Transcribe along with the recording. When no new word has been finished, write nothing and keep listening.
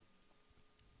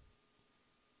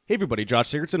Hey everybody,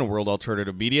 Josh Sigurdson of World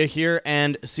Alternative Media here,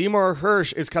 and Seymour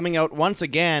Hersh is coming out once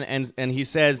again, and he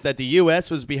says that the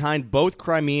U.S. was behind both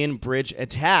Crimean bridge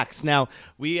attacks. Now,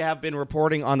 we have been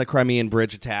reporting on the Crimean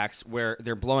bridge attacks where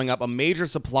they're blowing up a major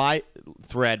supply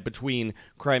thread between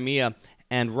Crimea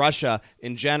and Russia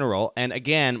in general. And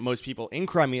again, most people in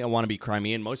Crimea want to be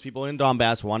Crimean. Most people in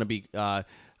Donbass want to be, they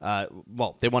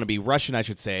want to be Russian, I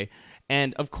should say.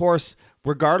 And of course,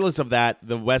 regardless of that,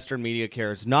 the Western media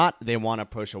cares not. They want to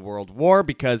push a world war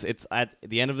because it's at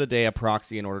the end of the day a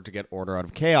proxy in order to get order out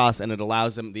of chaos, and it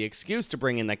allows them the excuse to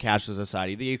bring in that cashless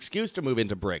society, the excuse to move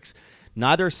into BRICS.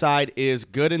 Neither side is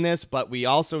good in this, but we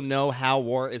also know how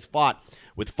war is fought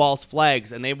with false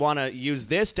flags, and they want to use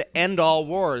this to end all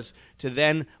wars to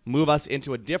then move us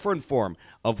into a different form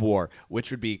of war, which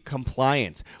would be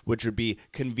compliance, which would be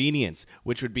convenience,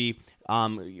 which would be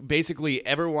basically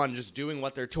everyone just doing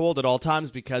what they're told at all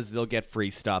times because they'll get free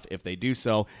stuff if they do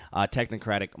so.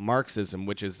 Technocratic Marxism,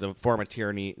 which is a form of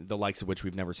tyranny, the likes of which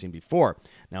we've never seen before.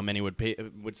 Now, many would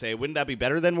say, wouldn't that be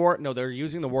better than war? No, they're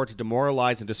using the war to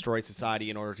demoralize and destroy society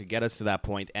in order to get us to that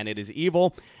point, and it is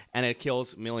evil, and it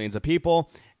kills millions of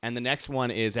people. And the next one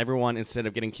is everyone, instead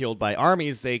of getting killed by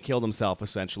armies, they kill themselves,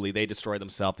 essentially. They destroy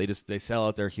themselves. They sell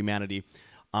out their humanity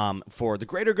for the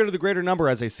greater good of the greater number,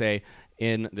 as they say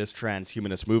in this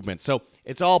transhumanist movement. So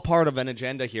it's all part of an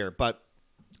agenda here. But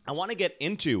I want to get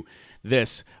into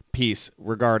this piece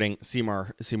regarding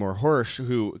Seymour Hersh,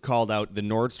 who called out the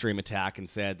Nord Stream attack and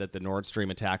said that the Nord Stream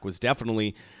attack was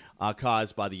definitely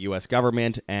caused by the U.S.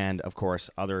 government and, of course,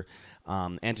 other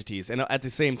entities. And at the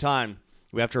same time,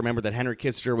 we have to remember that Henry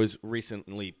Kissinger was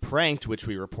recently pranked, which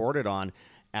we reported on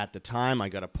at the time. I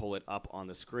got to pull it up on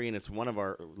the screen. It's one of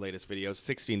our latest videos,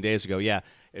 16 days ago. Yeah,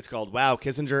 it's called, Wow,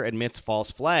 Kissinger Admits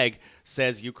False Flag,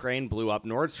 Says Ukraine Blew Up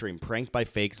Nord Stream, Pranked by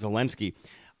Fake Zelensky.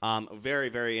 Very,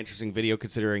 very interesting video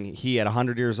considering he at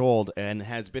 100 years old and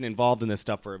has been involved in this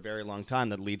stuff for a very long time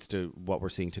that leads to what we're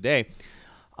seeing today.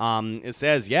 It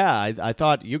says, yeah, I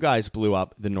thought you guys blew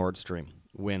up the Nord Stream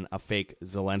when a fake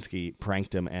Zelensky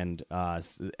pranked him and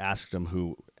asked him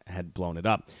who had blown it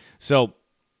up. So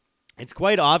it's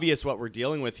quite obvious what we're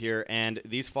dealing with here, and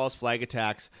these false flag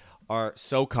attacks are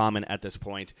so common at this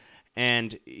point.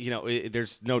 And,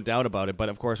 there's no doubt about it. But,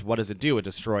 of course, what does it do? It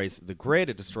destroys the grid.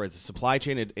 It destroys the supply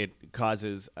chain. It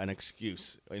causes an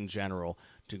excuse in general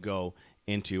to go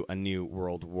into a new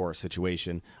world war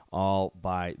situation, all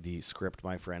by the script,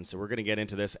 my friends. So we're going to get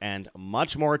into this and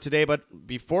much more today. But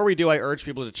before we do, I urge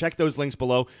people to check those links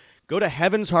below. Go to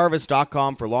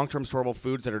heavensharvest.com for long-term storable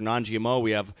foods that are non-GMO.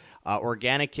 We have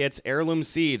organic kits, heirloom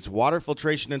seeds, water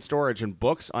filtration and storage, and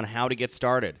books on how to get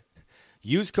started.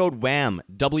 Use code WAM,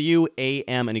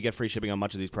 W-A-M, and you get free shipping on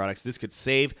much of these products. This could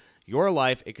save your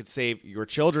life. It could save your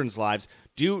children's lives.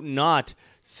 Do not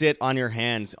sit on your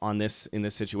hands in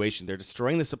this situation. They're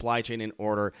destroying the supply chain in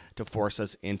order to force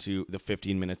us into the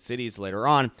 15-minute cities later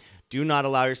on. Do not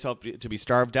allow yourself to be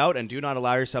starved out, and do not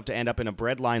allow yourself to end up in a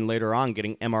bread line later on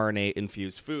getting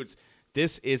mRNA-infused foods.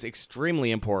 This is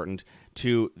extremely important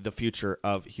to the future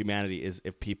of humanity. Is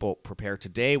if people prepare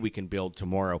today, we can build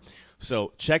tomorrow.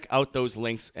 So check out those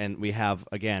links, and we have,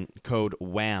 again, code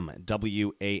WAM,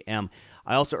 W-A-M.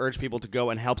 I also urge people to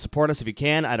go and help support us if you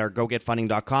can at our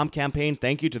GoGetFunding.com campaign.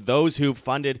 Thank you to those who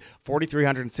funded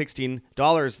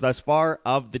 $4,316 thus far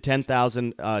of the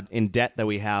 $10,000 in debt that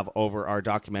we have over our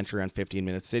documentary on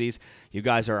 15-minute cities. You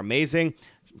guys are amazing.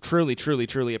 Truly, truly,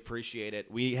 truly appreciate it.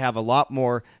 We have a lot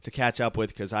more to catch up with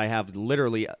because I have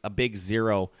literally a big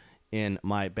zero in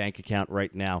my bank account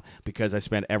right now because I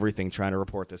spent everything trying to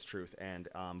report this truth, and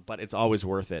but it's always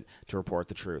worth it to report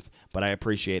the truth. But I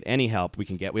appreciate any help we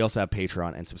can get. We also have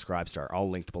Patreon and Subscribestar, all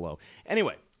linked below.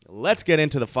 Anyway, let's get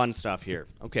into the fun stuff here.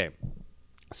 Okay,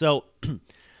 so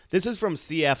this is from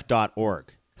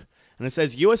cf.org, and it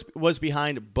says, U.S. was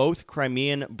behind both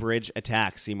Crimean bridge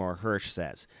attacks, Seymour Hersh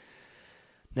says.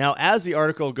 Now, as the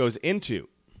article goes into,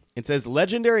 it says,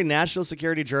 legendary national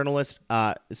security journalist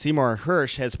Seymour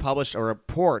Hersh has published a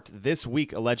report this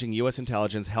week alleging U.S.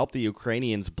 intelligence helped the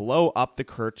Ukrainians blow up the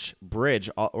Kerch Bridge,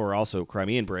 or also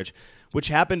Crimean Bridge, which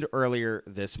happened earlier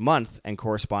this month and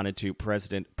corresponded to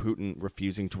President Putin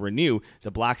refusing to renew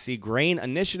the Black Sea Grain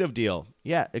Initiative deal.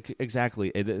 Yeah, exactly.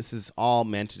 This is all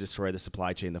meant to destroy the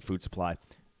supply chain, the food supply.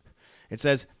 It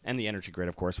says, and the energy grid,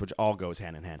 of course, which all goes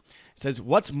hand in hand. It says,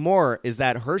 what's more is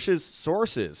that Hersh's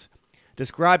sources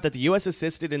described that the U.S.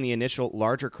 assisted in the initial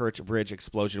larger Kerch Bridge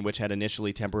explosion, which had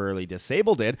initially temporarily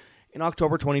disabled it in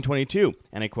October 2022.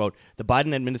 And I quote, "The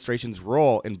Biden administration's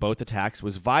role in both attacks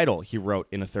was vital," he wrote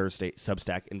in a Thursday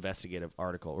Substack investigative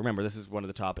article. Remember, this is one of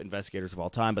the top investigators of all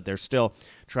time, but they're still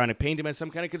trying to paint him as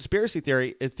some kind of conspiracy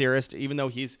theorist, even though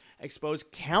he's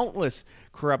exposed countless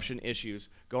corruption issues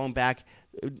going back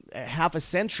half a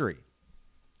century.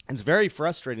 And it's very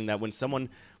frustrating that when someone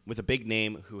with a big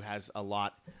name who has a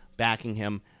lot backing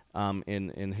him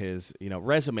in his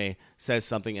resume says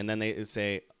something, and then they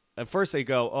say, at first they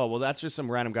go, "Oh, well, that's just some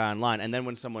random guy online," and then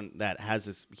when someone that has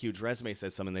this huge resume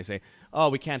says something, they say, "Oh,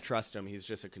 we can't trust him. He's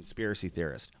just a conspiracy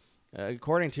theorist."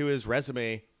 According to his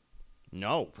resume,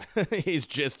 no, he's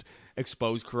just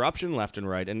exposed corruption left and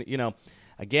right, and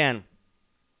again,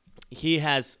 he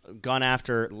has gone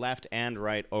after left and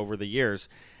right over the years.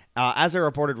 As I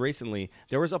reported recently,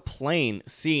 there was a plane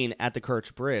seen at the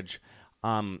Kerch Bridge.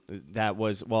 That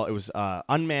was, well, it was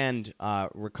unmanned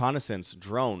reconnaissance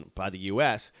drone by the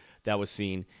U.S. that was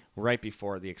seen right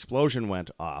before the explosion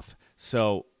went off.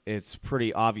 So it's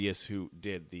pretty obvious who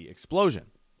did the explosion.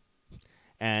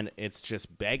 And it's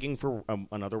just begging for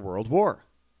another world war.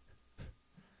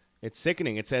 It's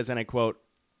sickening. It says, and I quote,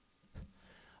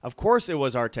 "Of course it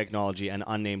was our technology," an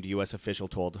unnamed U.S. official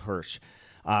told HERSH.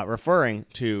 Referring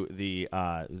to the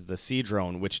sea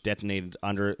drone which detonated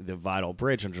under the Vital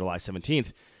Bridge on July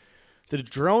 17th. The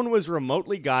drone was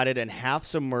remotely guided and half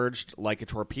submerged like a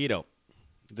torpedo.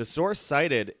 The source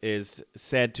cited is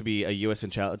said to be a U.S.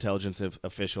 intelligence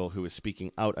official who is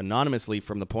speaking out anonymously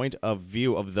from the point of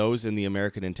view of those in the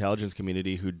American intelligence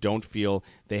community who don't feel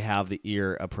they have the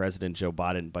ear of President Joe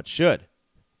Biden, but should.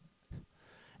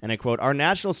 And I quote, "Our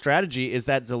national strategy is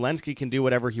that Zelensky can do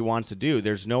whatever he wants to do.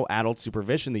 There's no adult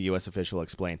supervision," the U.S. official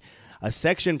explained. A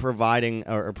section proving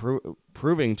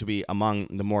to be among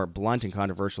the more blunt and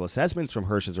controversial assessments from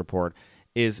HERSH's report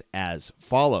is as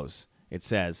follows. It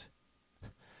says,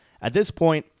 "At this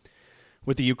point,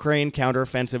 with the Ukraine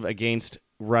counteroffensive against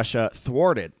Russia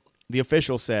thwarted," the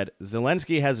official said,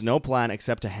 "Zelensky has no plan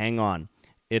except to hang on.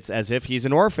 It's as if he's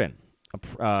an orphan,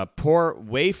 a poor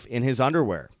waif in his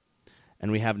underwear.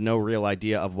 And we have no real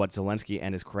idea of what Zelensky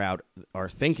and his crowd are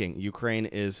thinking. Ukraine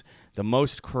is the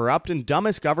most corrupt and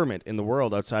dumbest government in the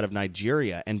world outside of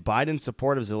Nigeria, and Biden's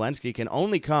support of Zelensky can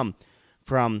only come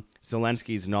from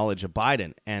Zelensky's knowledge of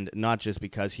Biden, and not just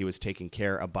because he was taking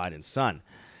care of Biden's son.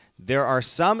 There are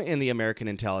some in the American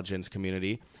intelligence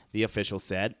community," the official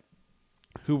said,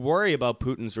 "who worry about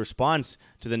Putin's response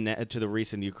to the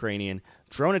recent Ukrainian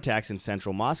drone attacks in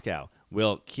central Moscow.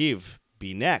 Will Kyiv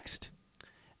be next?"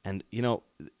 And,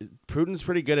 Putin's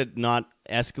pretty good at not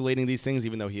escalating these things,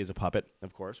 even though he is a puppet,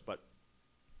 of course. But,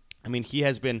 I mean, he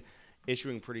has been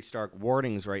issuing pretty stark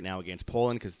warnings right now against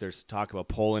Poland because there's talk about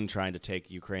Poland trying to take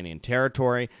Ukrainian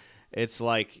territory. It's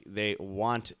like they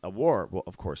want a war. Well,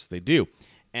 of course they do.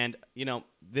 And,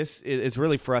 this is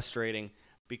really frustrating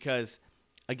because,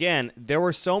 again, there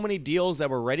were so many deals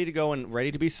that were ready to go and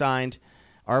ready to be signed.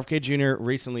 RFK Jr.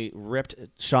 recently ripped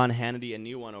Sean Hannity a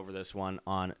new one over this one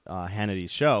on Hannity's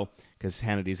show because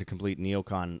Hannity's a complete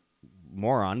neocon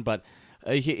moron. But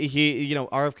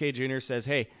RFK Jr. says,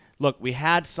 "Hey, look, we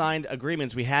had signed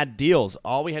agreements, we had deals.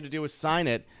 All we had to do was sign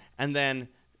it, and then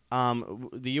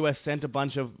the U.S. sent a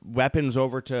bunch of weapons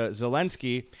over to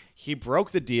Zelensky. He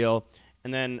broke the deal,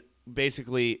 and then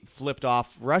basically flipped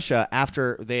off Russia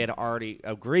after they had already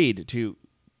agreed to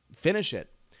finish it.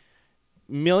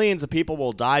 Millions of people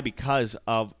will die because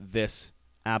of this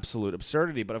absolute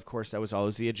absurdity. But, of course, that was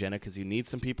always the agenda because you need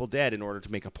some people dead in order to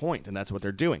make a point. And that's what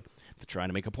they're doing. They're trying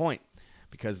to make a point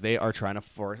because they are trying to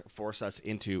force us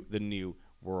into the new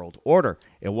world order.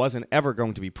 It wasn't ever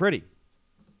going to be pretty.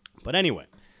 But anyway,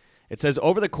 it says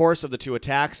over the course of the two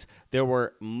attacks, there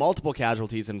were multiple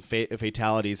casualties and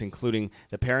fatalities, including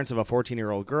the parents of a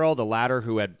 14-year-old girl, the latter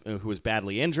who was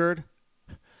badly injured.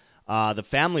 The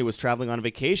family was traveling on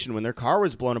vacation when their car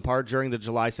was blown apart during the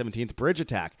July 17th bridge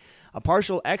attack. A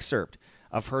partial excerpt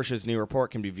of HERSH's new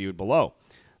report can be viewed below.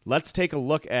 Let's take a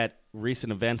look at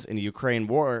recent events in the Ukraine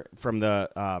war from the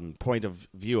point of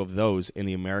view of those in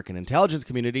the American intelligence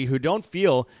community who don't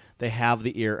feel they have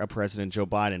the ear of President Joe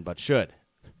Biden, but should.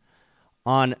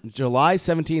 On July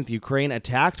 17th, Ukraine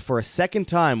attacked for a second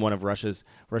time one of Russian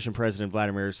President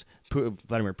Vladimir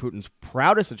Putin's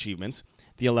proudest achievements,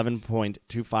 the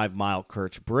 11.25-mile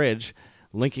Kerch Bridge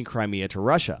linking Crimea to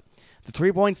Russia. The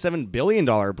 $3.7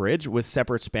 billion bridge, with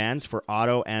separate spans for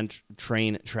auto and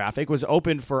train traffic, was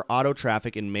opened for auto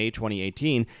traffic in May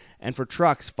 2018 and for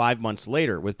trucks 5 months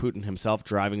later, with Putin himself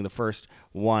driving the first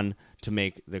one to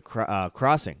make the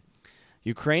crossing.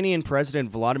 Ukrainian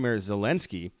President Volodymyr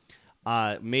Zelensky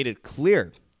made it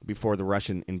clear before the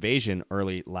Russian invasion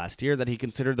early last year that he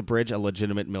considered the bridge a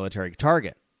legitimate military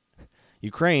target.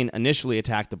 Ukraine initially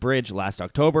attacked the bridge last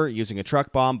October using a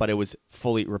truck bomb, but it was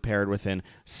fully repaired within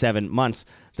 7 months.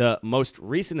 The most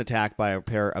recent attack by a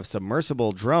pair of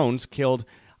submersible drones killed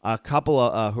a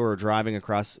couple who were driving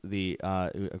across the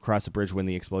bridge when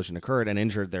the explosion occurred and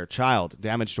injured their child.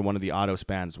 Damage to one of the auto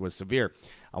spans was severe.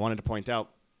 I wanted to point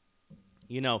out,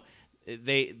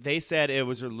 they said it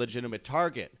was a legitimate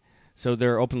target. So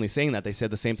they're openly saying that. They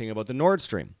said the same thing about the Nord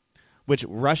Stream, which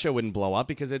Russia wouldn't blow up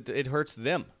because it hurts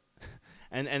them.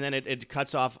 And then it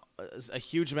cuts off a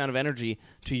huge amount of energy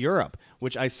to Europe,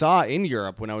 which I saw in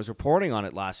Europe when I was reporting on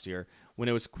it last year, when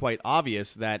it was quite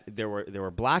obvious that there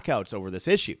were blackouts over this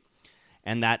issue.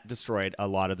 And that destroyed a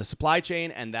lot of the supply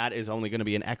chain, and that is only going to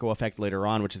be an echo effect later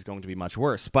on, which is going to be much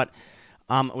worse. But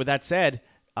with that said,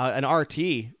 an RT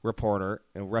reporter,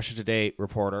 a Russia Today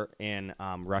reporter in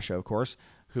Russia, of course,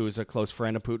 who's a close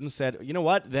friend of Putin, said, "You know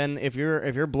what? Then if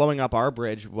you're blowing up our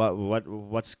bridge,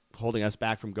 what's holding us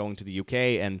back from going to the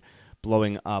UK and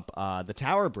blowing up the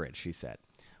Tower Bridge?" He said,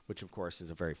 which of course is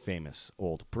a very famous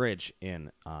old bridge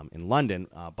in London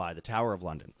by the Tower of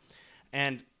London.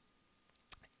 And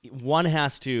one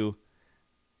has to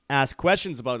ask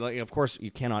questions about, like, of course,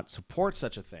 you cannot support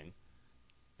such a thing,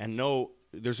 and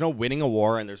there's no winning a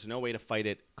war, and there's no way to fight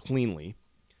it cleanly.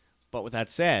 But with that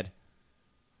said,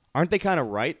 aren't they kind of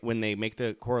right when they make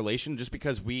the correlation? Just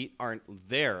because we aren't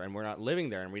there and we're not living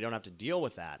there and we don't have to deal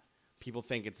with that, people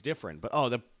think it's different. But,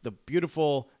 the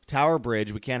beautiful Tower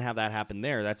Bridge, we can't have that happen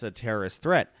there. That's a terrorist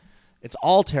threat. It's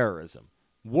all terrorism.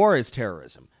 War is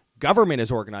terrorism. Government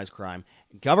is organized crime.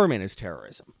 Government is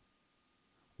terrorism.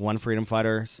 One freedom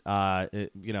fighter,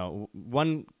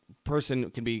 one person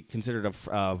can be considered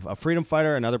a freedom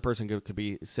fighter. Another person could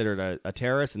be considered a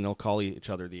terrorist, and they'll call each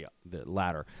other the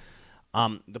latter.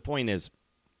 The point is,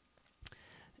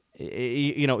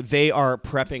 they are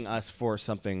prepping us for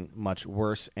something much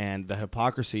worse, and the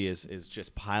hypocrisy is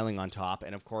just piling on top.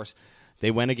 And of course,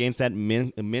 they went against that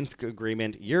Minsk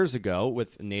agreement years ago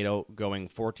with NATO going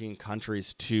 14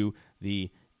 countries to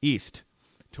the east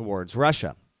towards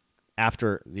Russia,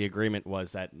 after the agreement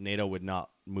was that NATO would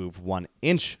not move 1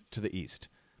 inch to the east.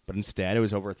 But instead, it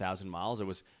was over 1,000 miles. It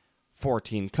was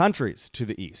 14 countries to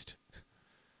the east.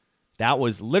 That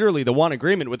was literally the one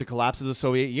agreement with the collapse of the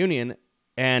Soviet Union.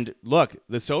 And look,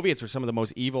 the Soviets are some of the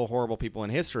most evil, horrible people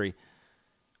in history.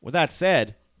 With that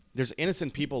said, there's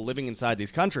innocent people living inside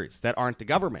these countries that aren't the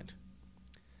government.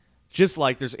 Just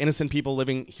like there's innocent people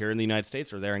living here in the United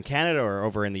States, or there in Canada, or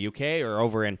over in the UK, or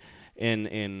over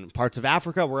in parts of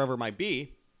Africa, wherever it might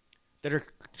be, that are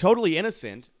totally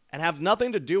innocent and have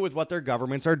nothing to do with what their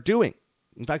governments are doing.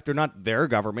 In fact, they're not their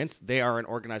governments. They are an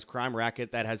organized crime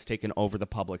racket that has taken over the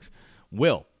public's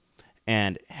will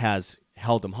and has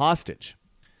held them hostage.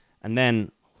 And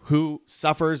then who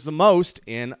suffers the most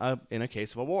in a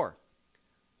case of a war?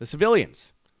 The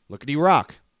civilians. Look at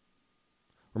Iraq.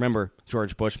 Remember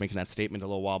George Bush making that statement a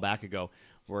little while back ago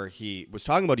where he was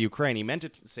talking about Ukraine. He meant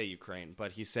to say Ukraine,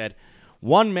 but he said,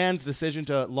 one man's decision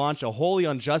to launch a wholly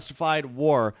unjustified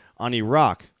war on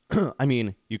Iraq. I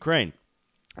mean, Ukraine.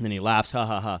 And then he laughs, ha,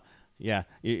 ha, ha. Yeah,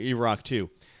 Iraq too.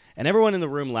 And everyone in the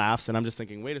room laughs, and I'm just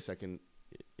thinking, wait a second.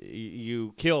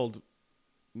 You killed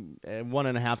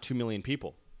 1.5, 2 million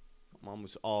people.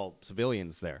 Almost all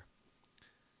civilians there.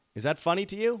 Is that funny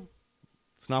to you?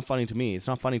 It's not funny to me. It's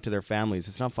not funny to their families.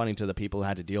 It's not funny to the people who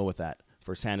had to deal with that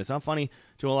firsthand. It's not funny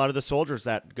to a lot of the soldiers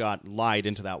that got lied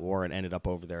into that war and ended up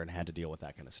over there and had to deal with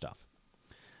that kind of stuff.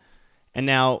 And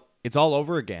now it's all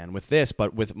over again with this,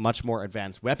 but with much more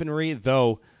advanced weaponry,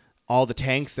 though all the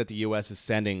tanks that the U.S. is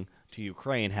sending to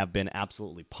Ukraine have been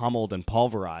absolutely pummeled and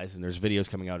pulverized, and there's videos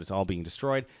coming out. It's all being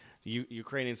destroyed.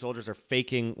 Ukrainian soldiers are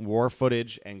faking war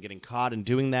footage and getting caught in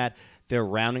doing that. They're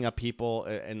rounding up people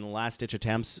in the last-ditch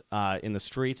attempts in the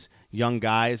streets, young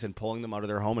guys, and pulling them out of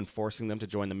their home and forcing them to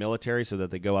join the military so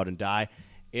that they go out and die.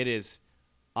 It is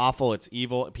awful. It's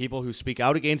evil. People who speak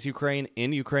out against Ukraine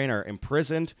in Ukraine are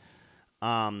imprisoned.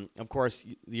 Of course,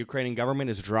 the Ukrainian government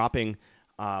is dropping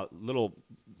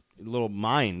little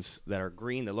mines that are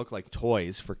green that look like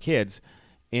toys for kids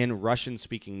in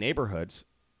Russian-speaking neighborhoods,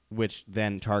 which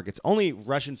then targets only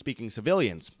Russian-speaking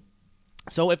civilians.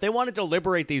 So if they wanted to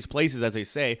liberate these places, as they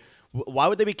say, why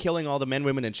would they be killing all the men,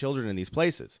 women, and children in these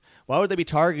places? Why would they be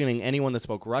targeting anyone that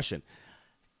spoke Russian?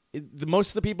 Most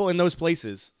of the people in those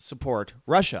places support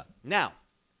Russia. Now,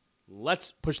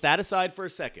 let's push that aside for a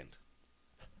second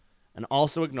and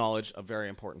also acknowledge a very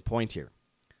important point here.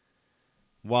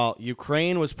 While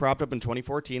Ukraine was propped up in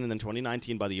 2014 and then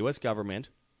 2019 by the U.S. government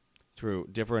through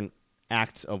different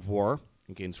acts of war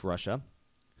against Russia,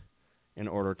 in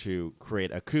order to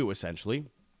create a coup, essentially.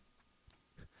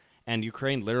 And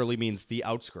Ukraine literally means the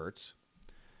outskirts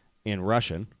in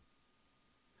Russian.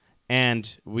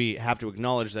 And we have to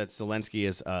acknowledge that Zelensky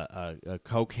is a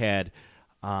cokehead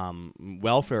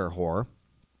welfare whore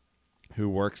who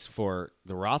works for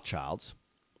the Rothschilds.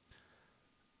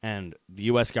 And the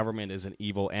U.S. government is an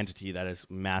evil entity that has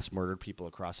mass murdered people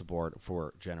across the board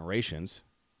for generations.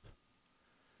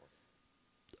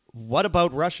 What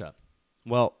about Russia?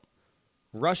 Well,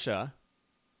 Russia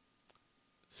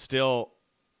still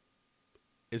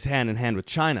is hand in hand with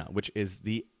China, which is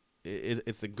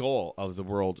it's the goal of the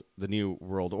world, the new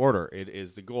world order. It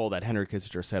is the goal that Henry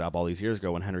Kissinger set up all these years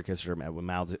ago when Henry Kissinger met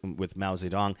with Mao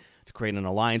Zedong to create an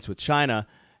alliance with China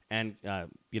and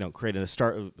create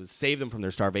save them from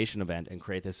their starvation event and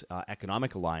create this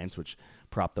economic alliance, which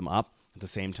propped them up at the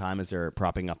same time as they're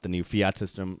propping up the new fiat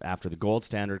system after the gold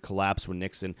standard collapsed when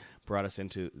Nixon brought us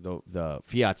into the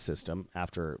fiat system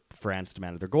after France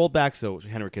demanded their gold back. So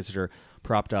Henry Kissinger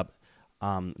propped up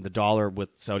the dollar with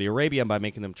Saudi Arabia by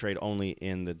making them trade only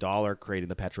in the dollar, creating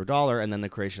the petrodollar, and then the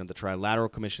creation of the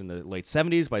Trilateral Commission in the late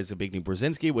 70s by Zbigniew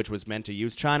Brzezinski, which was meant to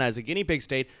use China as a guinea pig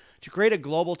state to create a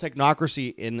global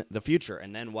technocracy in the future.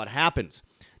 And then what happens?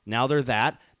 Now they're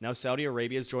that. Now Saudi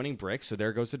Arabia is joining BRICS, so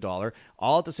there goes the dollar,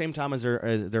 all at the same time as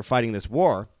they're fighting this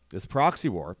war, this proxy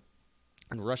war,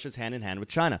 and Russia's hand in hand with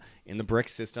China in the BRICS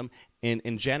system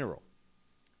in general.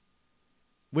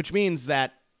 Which means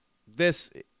that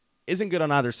this isn't good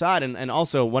on either side, and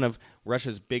also one of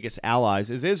Russia's biggest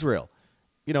allies is Israel.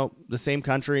 The same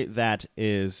country that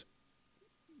is,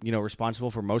 responsible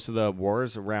for most of the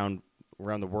wars around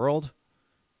the world,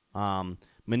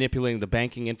 manipulating the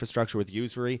banking infrastructure with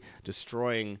usury,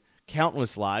 destroying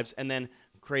countless lives, and then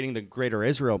creating the Greater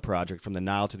Israel Project from the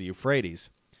Nile to the Euphrates.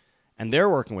 And they're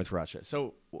working with Russia.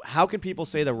 So how can people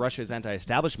say that Russia is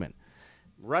anti-establishment?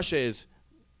 Russia is,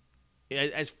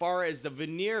 as far as the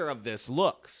veneer of this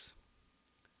looks,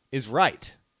 is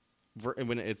right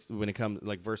when it comes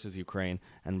like versus Ukraine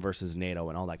and versus NATO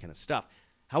and all that kind of stuff.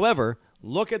 However,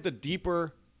 look at the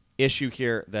deeper issue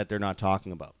here that they're not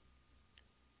talking about.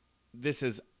 This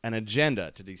is an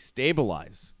agenda to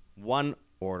destabilize one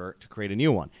order to create a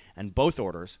new one, and both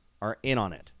orders are in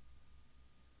on it.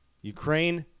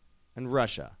 Ukraine and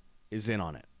Russia is in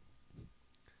on it.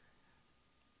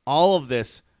 All of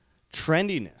this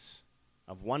trendiness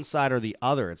of one side or the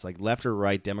other, it's like left or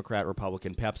right, Democrat,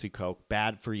 Republican, Pepsi, Coke,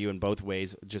 bad for you in both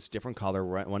ways, just different color.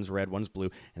 One's red, one's blue.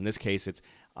 In this case, it's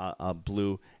a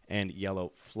blue and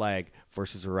yellow flag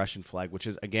versus a Russian flag, which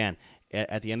is, again,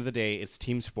 at the end of the day, it's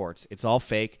team sports. It's all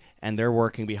fake, and they're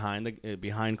working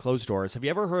behind closed doors. Have you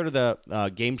ever heard of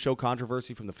the game show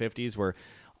controversy from the 50s where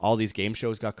all these game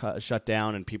shows got shut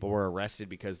down and people were arrested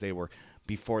because they were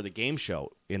before the game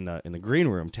show in the green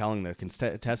room telling the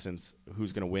contestants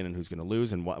who's going to win and who's going to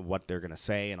lose and what they're going to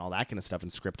say and all that kind of stuff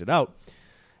and script it out?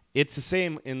 It's the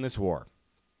same in this war.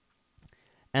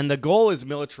 And the goal is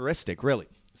militaristic, really.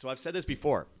 So I've said this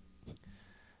before.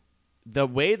 The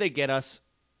way they get us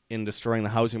in destroying the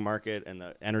housing market and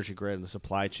the energy grid and the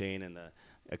supply chain and the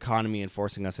economy and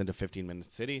forcing us into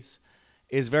 15-minute cities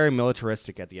is very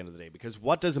militaristic at the end of the day, because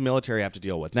what does the military have to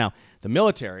deal with? Now, the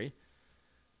military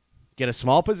get a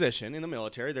small position in the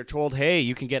military. They're told, hey,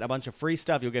 you can get a bunch of free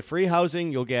stuff. You'll get free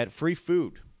housing. You'll get free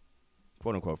food,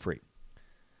 quote unquote free,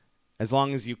 as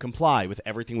long as you comply with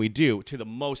everything we do to the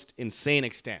most insane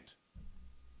extent.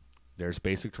 There's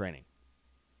basic training.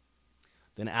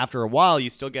 Then after a while, you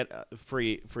still get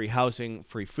free housing,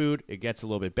 free food. It gets a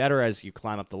little bit better as you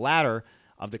climb up the ladder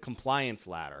of the compliance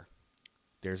ladder.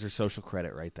 There's your social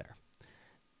credit right there.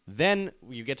 Then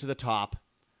you get to the top,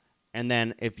 and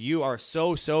then if you are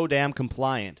so damn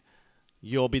compliant,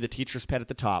 you'll be the teacher's pet at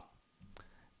the top,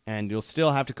 and you'll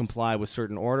still have to comply with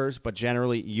certain orders, but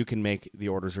generally you can make the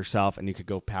orders yourself, and you could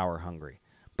go power hungry.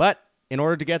 But in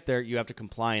order to get there, you have to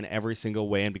comply in every single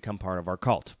way and become part of our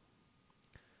cult.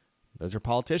 Those are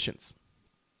politicians.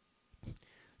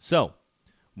 So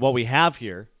what we have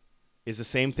here is the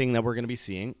same thing that we're going to be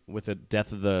seeing with the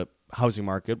death of the housing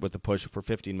market, with the push for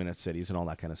 15-minute cities and all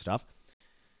that kind of stuff,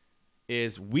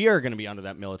 is we are going to be under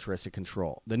that militaristic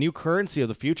control. The new currency of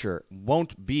the future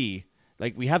won't be,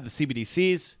 like, we have the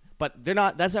CBDCs, but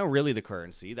that's not really the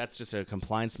currency. That's just a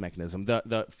compliance mechanism.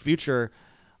 The future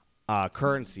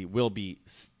currency will be,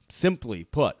 simply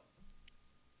put,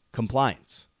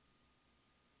 compliance.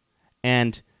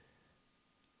 And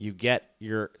you get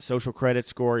your social credit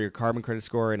score, your carbon credit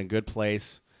score in a good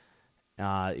place.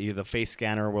 The face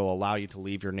scanner will allow you to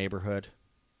leave your neighborhood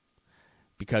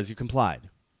because you complied.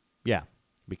 Yeah,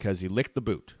 because you licked the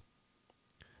boot.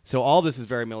 So all this is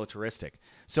very militaristic.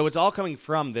 So it's all coming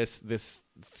from this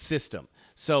system.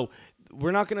 So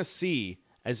we're not going to see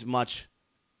as much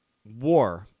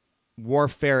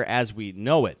warfare as we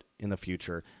know it in the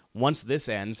future. Once this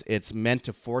ends, it's meant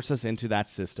to force us into that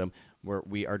system where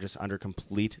we are just under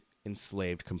complete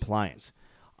enslaved compliance.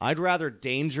 I'd rather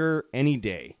danger any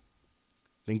day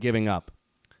than giving up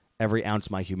every ounce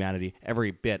of my humanity,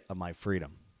 every bit of my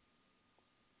freedom.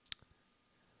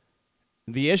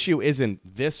 The issue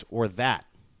isn't this or that.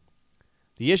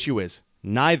 The issue is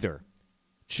neither.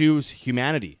 Choose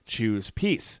humanity. Choose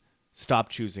peace. Stop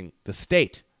choosing the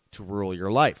state to rule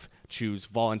your life. Choose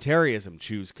voluntarism.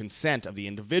 Choose consent of the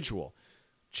individual.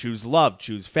 Choose love.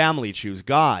 Choose family. Choose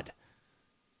God.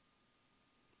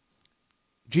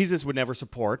 Jesus would never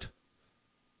support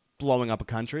blowing up a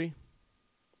country,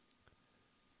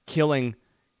 killing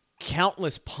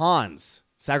countless pawns,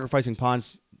 sacrificing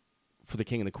pawns for the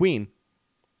king and the queen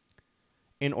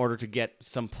in order to get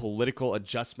some political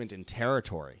adjustment in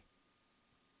territory.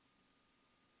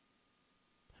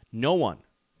 No one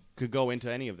could go into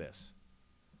any of this,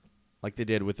 like they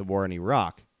did with the war in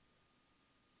Iraq,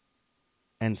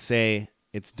 and say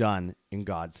it's done in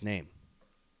God's name.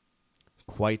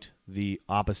 Quite the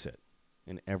opposite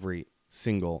in every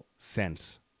single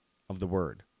sense of the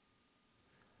word.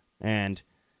 And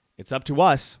it's up to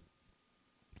us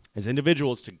as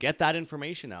individuals to get that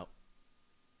information out,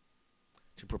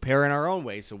 to prepare in our own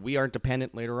way so we aren't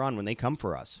dependent later on when they come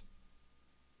for us,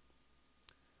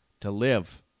 to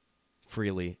live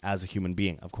freely as a human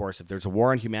being. Of course, if there's a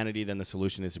war on humanity, then the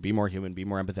solution is to be more human, be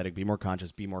more empathetic, be more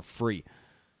conscious, be more free.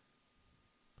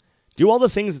 Do all the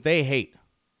things that they hate.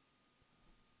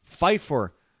 Fight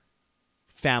for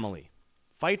family.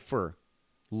 Fight for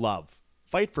love.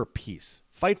 Fight for peace.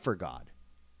 Fight for God.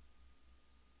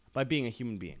 By being a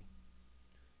human being.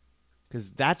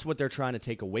 Because that's what they're trying to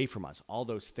take away from us. All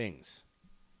those things.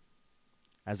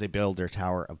 As they build their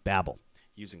Tower of Babel.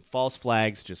 Using false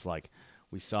flags, just like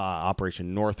we saw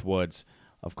Operation Northwoods.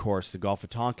 Of course, the Gulf of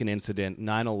Tonkin incident,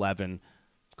 9/11,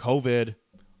 COVID.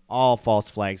 All false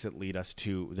flags that lead us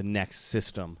to the next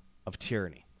system of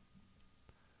tyranny.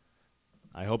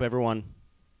 I hope everyone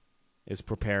is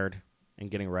prepared and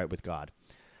getting right with God.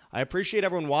 I appreciate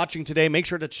everyone watching today. Make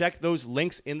sure to check those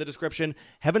links in the description.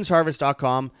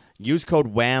 HeavensHarvest.com. Use code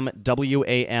WHAM,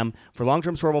 W-A-M, for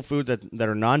long-term storable foods that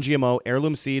are non-GMO,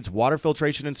 heirloom seeds, water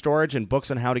filtration and storage, and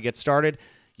books on how to get started.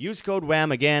 Use code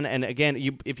WHAM again. And again,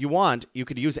 if you want, you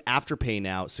could use Afterpay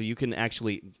now, so you can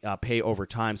actually pay over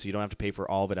time, so you don't have to pay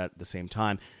for all of it at the same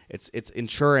time. It's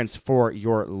insurance for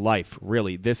your life,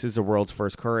 really. This is the world's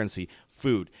first currency,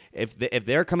 food. If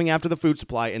they're coming after the food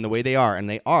supply in the way they are, and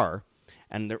they are,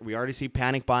 and we already see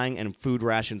panic buying and food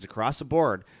rations across the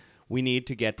board, we need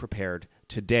to get prepared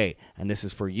today. And this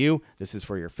is for you. This is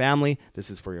for your family. This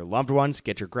is for your loved ones.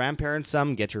 Get your grandparents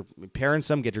some. Get your parents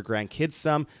some. Get your grandkids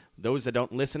some. Those that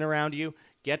don't listen around you,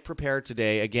 get prepared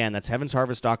today. Again, that's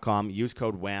HeavensHarvest.com. Use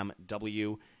code WHAM,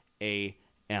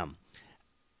 W-A-M.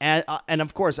 And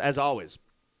of course, as always,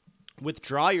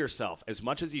 withdraw yourself as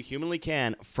much as you humanly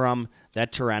can from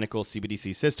that tyrannical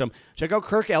CBDC system. Check out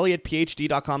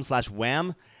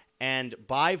KirkElliottPhD.com/wham and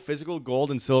buy physical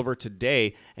gold and silver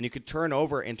today, and you could turn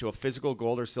over into a physical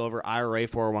gold or silver IRA,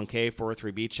 401k,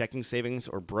 403b, checking, savings,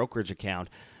 or brokerage account.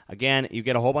 Again, you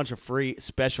get a whole bunch of free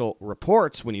special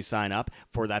reports when you sign up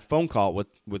for that phone call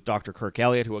with Dr. Kirk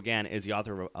Elliott, who, again, is the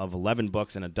author of 11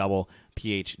 books and a double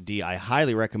PhD. I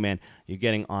highly recommend you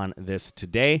getting on this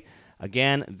today.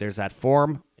 Again, there's that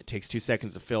form. It takes 2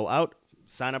 seconds to fill out.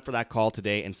 Sign up for that call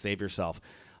today and save yourself.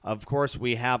 Of course,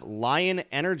 we have Lion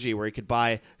Energy, where you could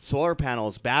buy solar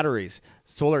panels, batteries,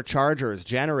 solar chargers,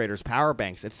 generators, power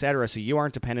banks, etc., so you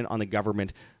aren't dependent on the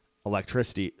government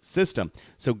electricity system.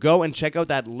 So go and check out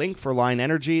that link for Lion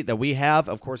Energy that we have.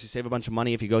 Of course, you save a bunch of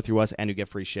money if you go through us, and you get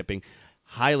free shipping.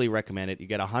 Highly recommend it. You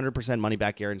get 100%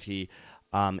 money-back guarantee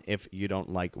if you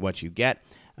don't like what you get.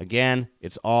 Again,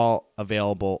 it's all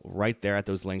available right there at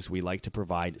those links. We like to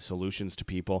provide solutions to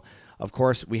people. Of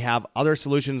course, we have other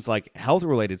solutions like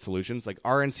health-related solutions like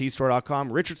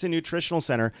rncstore.com, Richardson Nutritional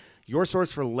Center, your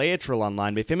source for Laetrile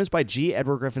online, made famous by G.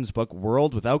 Edward Griffin's book,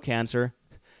 World Without Cancer.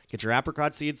 Get your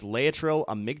apricot seeds, Laetrile,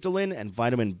 amygdalin, and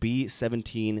vitamin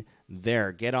B17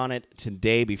 there. Get on it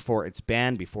today before it's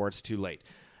banned, before it's too late.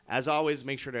 As always,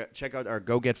 make sure to check out our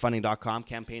GoGetFunding.com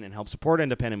campaign and help support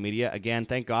independent media. Again,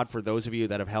 thank God for those of you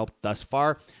that have helped thus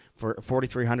far, for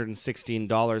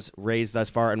 $4,316 raised thus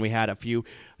far. And we had a few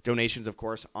donations, of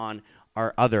course, on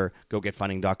our other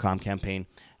GoGetFunding.com campaign.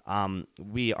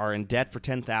 We are in debt for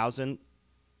 $10,000.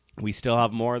 We still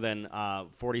have more than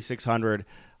 4,600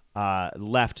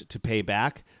 left to pay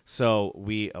back. So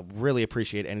we really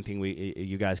appreciate anything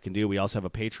you guys can do. We also have a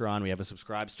Patreon. We have a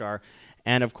Subscribestar.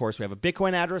 And, of course, we have a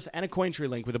Bitcoin address and a Cointree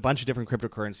link with a bunch of different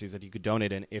cryptocurrencies that you could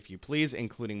donate in if you please,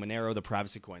 including Monero, the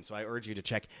privacy coin. So I urge you to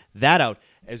check that out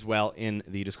as well in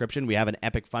the description. We have an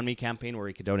Epic Fund Me campaign where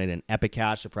you can donate an Epic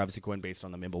Cash, a privacy coin based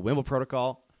on the Mimblewimble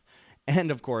protocol.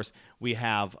 And, of course, we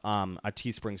have a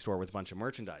Teespring store with a bunch of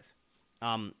merchandise.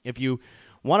 If you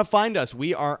want to find us,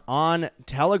 we are on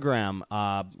Telegram,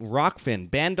 Rockfin,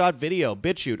 Band.video,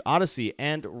 BitChute, Odyssey,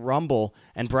 and Rumble,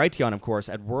 and Brighteon, of course,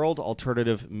 at World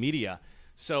Alternative Media.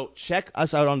 So check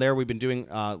us out on there. We've been doing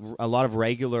a lot of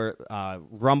regular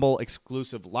Rumble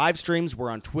exclusive live streams.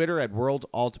 We're on Twitter at World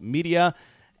Alt Media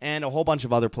and a whole bunch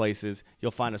of other places.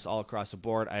 You'll find us all across the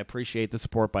board. I appreciate the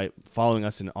support by following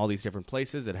us in all these different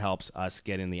places. It helps us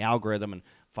get in the algorithm and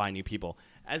find new people.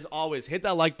 As always, hit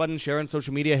that like button, share on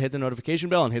social media, hit the notification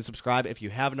bell, and hit subscribe if you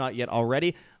have not yet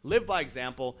already. Live by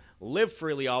example. Live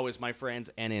freely always, my friends.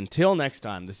 And until next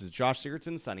time, this is Josh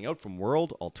Sigurdsson signing out from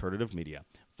World Alternative Media.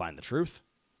 Find the truth.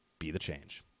 Be the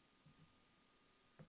change.